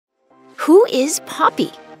Who is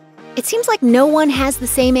Poppy? It seems like no one has the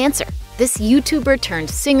same answer. This YouTuber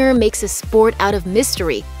turned singer makes a sport out of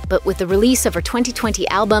mystery, but with the release of her 2020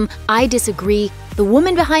 album, I Disagree, the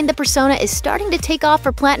woman behind the persona is starting to take off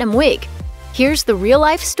her platinum wig. Here's the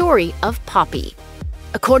real-life story of Poppy.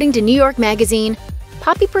 According to New York Magazine,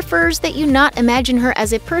 Poppy prefers that you not imagine her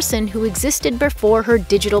as a person who existed before her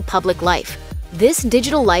digital public life. This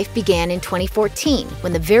digital life began in 2014,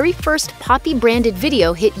 when the very first Poppy-branded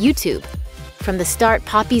video hit YouTube. From the start,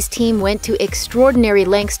 Poppy's team went to extraordinary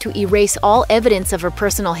lengths to erase all evidence of her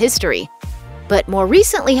personal history. But more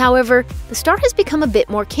recently, however, the star has become a bit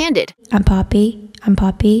more candid. I'm Poppy, I'm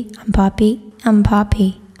Poppy, I'm Poppy, I'm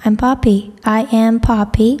Poppy. I'm Poppy. I am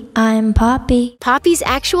Poppy. I'm Poppy. Poppy's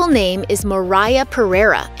actual name is Moriah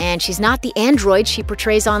Pereira, and she's not the android she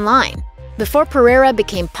portrays online. Before Pereira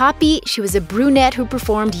became Poppy, she was a brunette who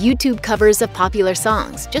performed YouTube covers of popular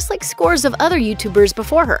songs, just like scores of other YouTubers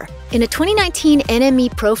before her. In a 2019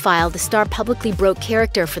 NME profile, the star publicly broke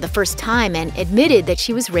character for the first time and admitted that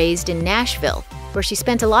she was raised in Nashville, where she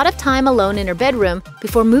spent a lot of time alone in her bedroom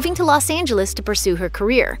before moving to Los Angeles to pursue her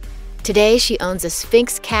career. Today, she owns a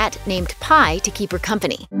Sphinx cat named Pi to keep her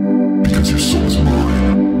company.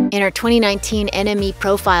 In her 2019 NME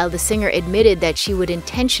profile, the singer admitted that she would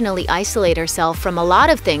intentionally isolate herself from a lot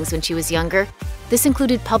of things when she was younger. This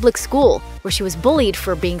included public school, where she was bullied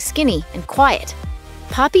for being skinny and quiet.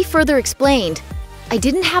 Poppy further explained, "I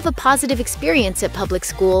didn't have a positive experience at public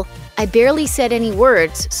school. I barely said any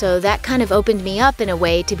words, so that kind of opened me up in a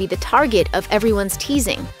way to be the target of everyone's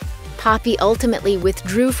teasing." Poppy ultimately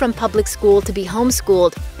withdrew from public school to be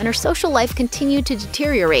homeschooled, and her social life continued to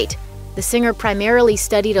deteriorate. The singer primarily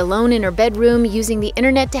studied alone in her bedroom, using the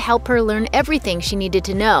internet to help her learn everything she needed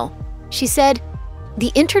to know. She said,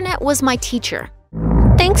 "The internet was my teacher."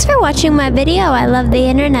 Thanks for watching my video. I love the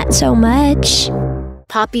internet so much.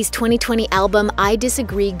 Poppy's 2020 album I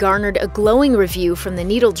Disagree garnered a glowing review from The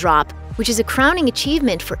Needle Drop, which is a crowning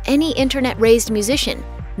achievement for any internet-raised musician.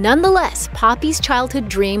 Nonetheless, Poppy's childhood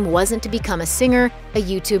dream wasn't to become a singer, a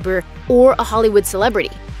YouTuber, or a Hollywood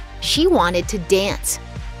celebrity. She wanted to dance.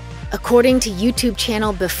 According to YouTube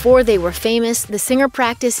channel Before They Were Famous, the singer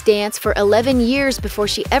practiced dance for 11 years before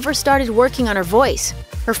she ever started working on her voice.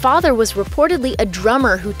 Her father was reportedly a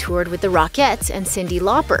drummer who toured with the Rockettes and Cyndi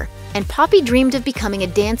Lauper, and Poppy dreamed of becoming a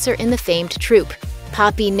dancer in the famed troupe.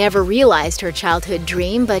 Poppy never realized her childhood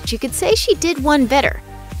dream, but you could say she did one better.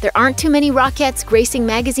 There aren't too many Rockettes gracing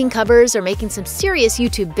magazine covers or making some serious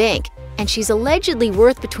YouTube bank, and she's allegedly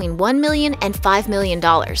worth between $1 million and $5 million.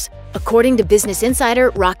 According to Business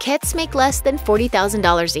Insider, Rockettes make less than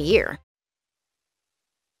 $40,000 a year.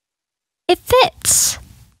 It fits.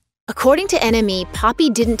 According to NME, Poppy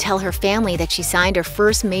didn't tell her family that she signed her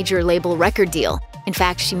first major label record deal. In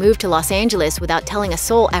fact, she moved to Los Angeles without telling a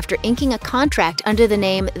soul after inking a contract under the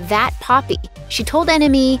name That Poppy. She told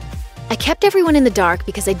NME, "I kept everyone in the dark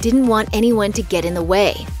because I didn't want anyone to get in the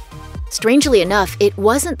way." Strangely enough, it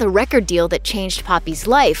wasn't the record deal that changed Poppy's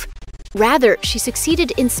life. Rather, she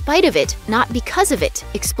succeeded in spite of it, not because of it,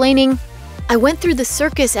 explaining, "I went through the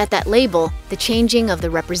circus at that label, the changing of the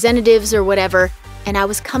representatives or whatever, and I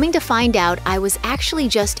was coming to find out I was actually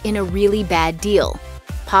just in a really bad deal."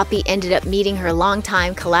 Poppy ended up meeting her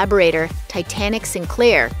longtime collaborator, Titanic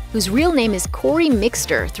Sinclair, whose real name is Corey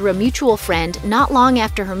Mixter, through a mutual friend not long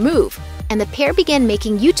after her move, and the pair began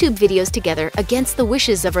making YouTube videos together against the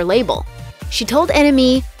wishes of her label. She told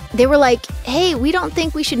NME, "They were like, 'Hey, we don't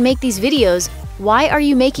think we should make these videos. Why are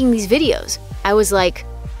you making these videos?' I was like,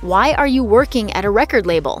 'Why are you working at a record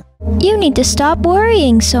label?'" You need to stop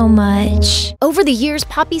worrying so much. Over the years,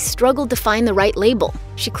 Poppy struggled to find the right label.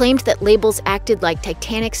 She claimed that labels acted like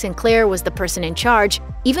Titanic Sinclair was the person in charge,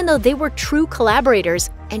 even though they were true collaborators,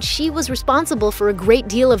 and she was responsible for a great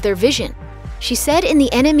deal of their vision. She said in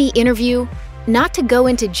the NME interview, "Not to go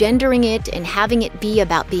into gendering it and having it be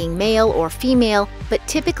about being male or female, but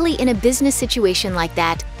typically in a business situation like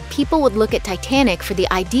that, people would look at Titanic for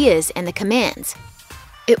the ideas and the commands."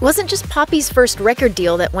 It wasn't just Poppy's first record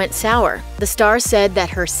deal that went sour. The star said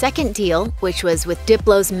that her second deal, which was with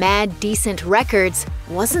Diplo's Mad Decent Records,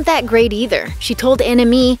 wasn't that great either. She told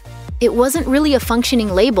NME, "It wasn't really a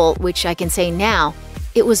functioning label, which I can say now.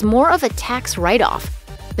 It was more of a tax write-off.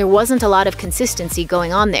 There wasn't a lot of consistency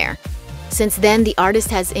going on there." Since then, the artist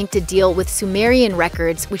has inked a deal with Sumerian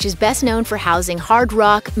Records, which is best known for housing hard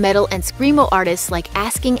rock, metal, and screamo artists like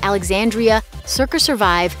Asking Alexandria, Circa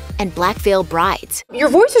Survive, and Black Veil Brides. Your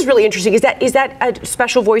voice is really interesting. Is that a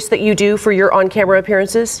special voice that you do for your on-camera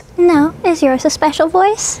appearances? No, is yours a special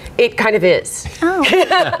voice? It kind of is. Oh.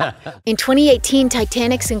 In 2018,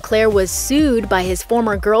 Titanic Sinclair was sued by his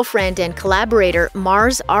former girlfriend and collaborator,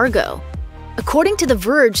 Mars Argo. According to The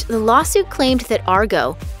Verge, the lawsuit claimed that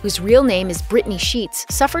Argo, whose real name is Brittany Sheets,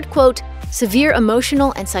 suffered, quote, severe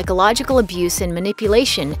emotional and psychological abuse and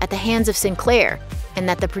manipulation at the hands of Sinclair, and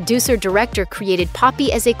that the producer-director created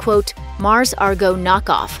Poppy as a, quote, Mars Argo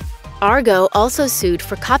knockoff. Argo also sued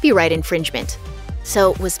for copyright infringement.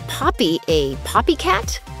 So was Poppy a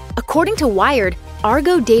poppycat? According to Wired,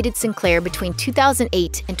 Argo dated Sinclair between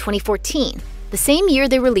 2008 and 2014, the same year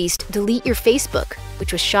they released Delete Your Facebook,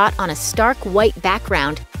 which was shot on a stark white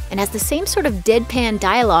background and has the same sort of deadpan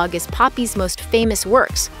dialogue as Poppy's most famous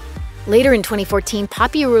works. Later in 2014,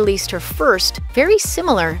 Poppy released her first, very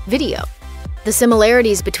similar, video. The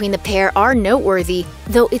similarities between the pair are noteworthy,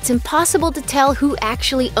 though it's impossible to tell who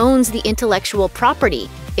actually owns the intellectual property,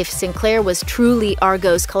 if Sinclair was truly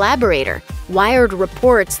Argo's collaborator. Wired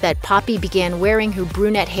reports that Poppy began wearing her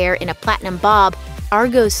brunette hair in a platinum bob,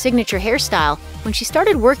 Argo's signature hairstyle, when she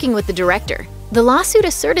started working with the director. The lawsuit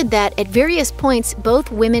asserted that, at various points,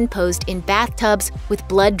 both women posed in bathtubs with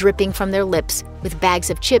blood dripping from their lips, with bags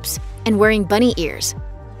of chips, and wearing bunny ears.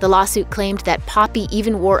 The lawsuit claimed that Poppy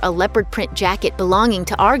even wore a leopard print jacket belonging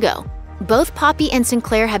to Argo. Both Poppy and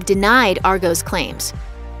Sinclair have denied Argo's claims.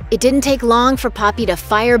 It didn't take long for Poppy to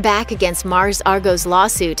fire back against Mars Argo's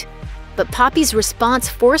lawsuit, but Poppy's response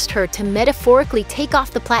forced her to metaphorically take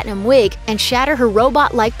off the platinum wig and shatter her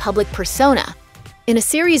robot-like public persona. In a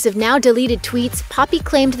series of now-deleted tweets, Poppy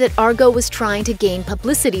claimed that Argo was trying to gain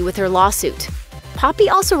publicity with her lawsuit. Poppy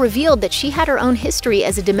also revealed that she had her own history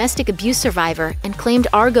as a domestic abuse survivor and claimed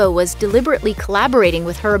Argo was deliberately collaborating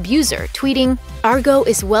with her abuser, tweeting, "Argo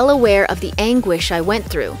is well aware of the anguish I went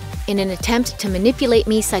through. In an attempt to manipulate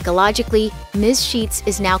me psychologically, Ms. Sheets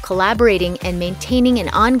is now collaborating and maintaining an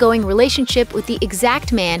ongoing relationship with the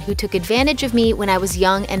exact man who took advantage of me when I was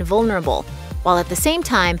young and vulnerable, while at the same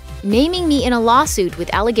time naming me in a lawsuit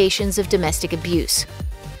with allegations of domestic abuse."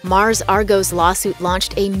 Mars Argo's lawsuit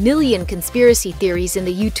launched a million conspiracy theories in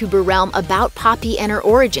the YouTuber realm about Poppy and her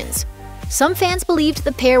origins. Some fans believed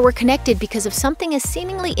the pair were connected because of something as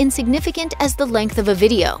seemingly insignificant as the length of a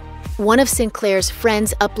video. One of Sinclair's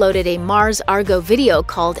friends uploaded a Mars Argo video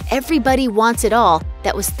called "Everybody Wants It All"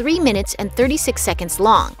 that was 3 minutes and 36 seconds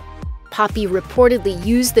long. Poppy reportedly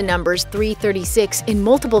used the numbers 336 in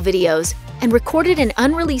multiple videos and recorded an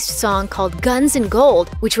unreleased song called "Guns and Gold,"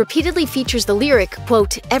 which repeatedly features the lyric,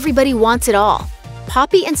 quote, "Everybody wants it all."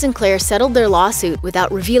 Poppy and Sinclair settled their lawsuit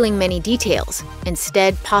without revealing many details.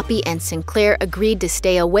 Instead, Poppy and Sinclair agreed to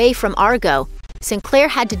stay away from Argo. Sinclair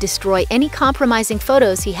had to destroy any compromising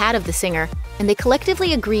photos he had of the singer, and they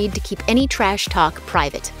collectively agreed to keep any trash talk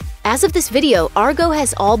private. As of this video, Argo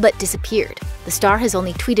has all but disappeared. The star has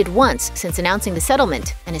only tweeted once since announcing the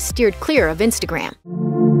settlement and has steered clear of Instagram.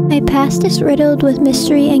 My past is riddled with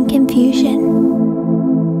mystery and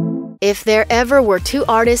confusion. If there ever were two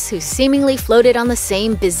artists who seemingly floated on the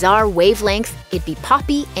same bizarre wavelength, it'd be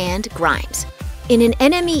Poppy and Grimes. In an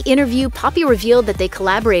NME interview, Poppy revealed that they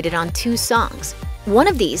collaborated on 2 songs. One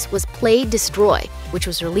of these was Play Destroy, which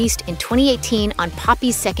was released in 2018 on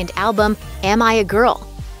Poppy's second album, Am I a Girl?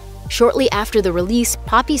 Shortly after the release,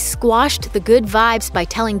 Poppy squashed the good vibes by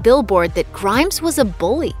telling Billboard that Grimes was a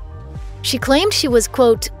bully. She claimed she was,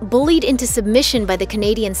 quote, bullied into submission by the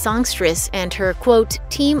Canadian songstress and her, quote,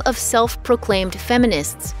 team of self-proclaimed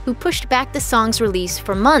feminists who pushed back the song's release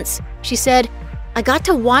for months. She said, "I got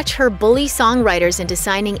to watch her bully songwriters into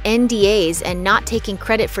signing NDAs and not taking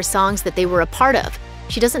credit for songs that they were a part of.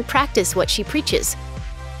 She doesn't practice what she preaches."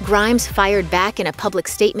 Grimes fired back in a public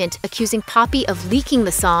statement accusing Poppy of leaking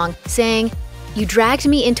the song, saying, "You dragged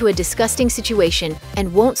me into a disgusting situation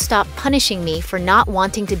and won't stop punishing me for not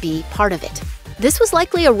wanting to be part of it." This was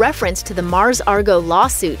likely a reference to the Mars Argo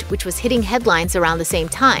lawsuit, which was hitting headlines around the same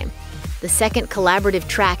time. The second collaborative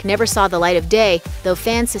track never saw the light of day, though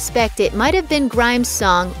fans suspect it might have been Grimes'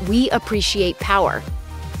 song We Appreciate Power.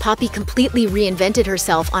 Poppy completely reinvented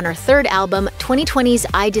herself on her third album, 2020's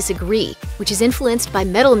I Disagree, which is influenced by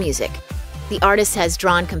metal music. The artist has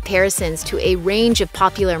drawn comparisons to a range of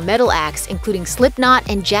popular metal acts, including Slipknot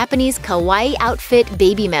and Japanese kawaii outfit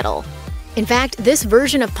Baby Metal. In fact, this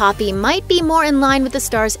version of Poppy might be more in line with the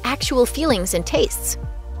star's actual feelings and tastes.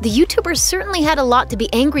 The YouTuber certainly had a lot to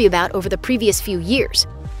be angry about over the previous few years.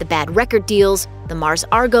 The bad record deals, the Mars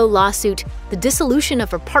Argo lawsuit, the dissolution of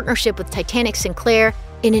her partnership with Titanic Sinclair.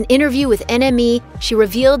 In an interview with NME, she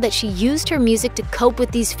revealed that she used her music to cope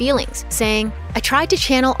with these feelings, saying, "I tried to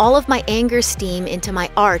channel all of my anger steam into my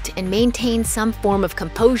art and maintain some form of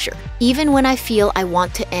composure, even when I feel I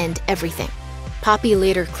want to end everything." Poppy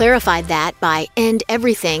later clarified that by "end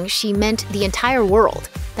everything" she meant the entire world.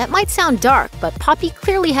 That might sound dark, but Poppy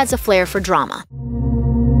clearly has a flair for drama.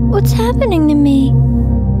 What's happening to me?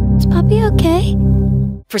 Is Poppy she okay?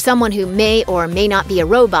 For someone who may or may not be a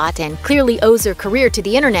robot and clearly owes her career to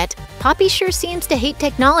the internet, Poppy sure seems to hate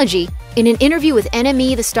technology. In an interview with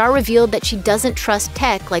NME, the star revealed that she doesn't trust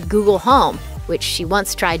tech like Google Home, which she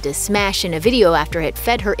once tried to smash in a video after it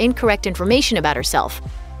fed her incorrect information about herself.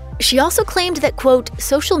 She also claimed that, quote,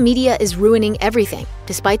 social media is ruining everything,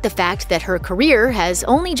 despite the fact that her career has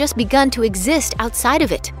only just begun to exist outside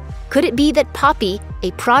of it. Could it be that Poppy,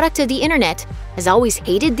 a product of the internet, has always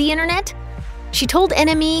hated the internet? She told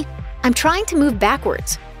NME, "I'm trying to move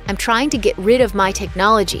backwards. I'm trying to get rid of my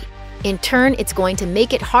technology. In turn, it's going to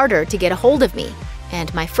make it harder to get a hold of me.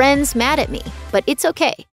 And my friends mad at me, but it's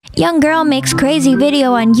okay." Young girl makes crazy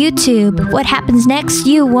video on YouTube. What happens next?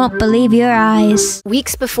 You won't believe your eyes.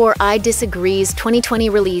 Weeks before I Disagree's 2020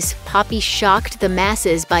 release, Poppy shocked the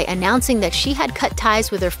masses by announcing that she had cut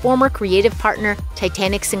ties with her former creative partner,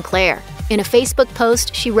 Titanic Sinclair. In a Facebook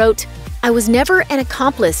post, she wrote, "I was never an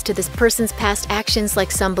accomplice to this person's past actions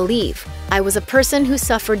like some believe. I was a person who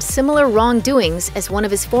suffered similar wrongdoings as one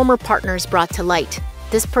of his former partners brought to light.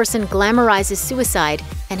 This person glamorizes suicide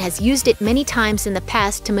and has used it many times in the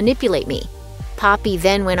past to manipulate me." Poppy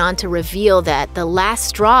then went on to reveal that the last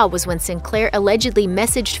straw was when Sinclair allegedly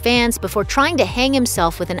messaged fans before trying to hang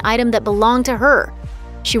himself with an item that belonged to her.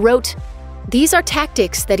 She wrote, "These are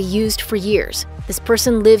tactics that he used for years. This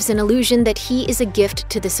person lives an illusion that he is a gift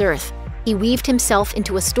to this earth. He weaved himself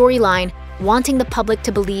into a storyline, wanting the public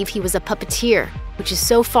to believe he was a puppeteer, which is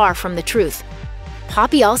so far from the truth."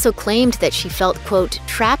 Poppy also claimed that she felt, quote,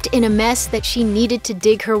 trapped in a mess that she needed to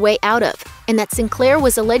dig her way out of, and that Sinclair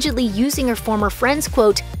was allegedly using her former friends,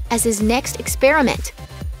 quote, as his next experiment,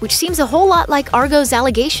 which seems a whole lot like Argo's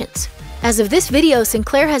allegations. As of this video,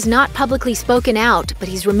 Sinclair has not publicly spoken out, but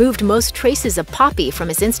he's removed most traces of Poppy from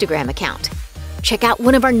his Instagram account. Check out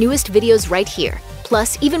one of our newest videos right here.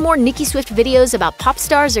 Plus, even more Nicki Swift videos about pop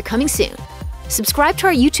stars are coming soon. Subscribe to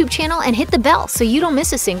our YouTube channel and hit the bell so you don't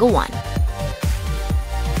miss a single one.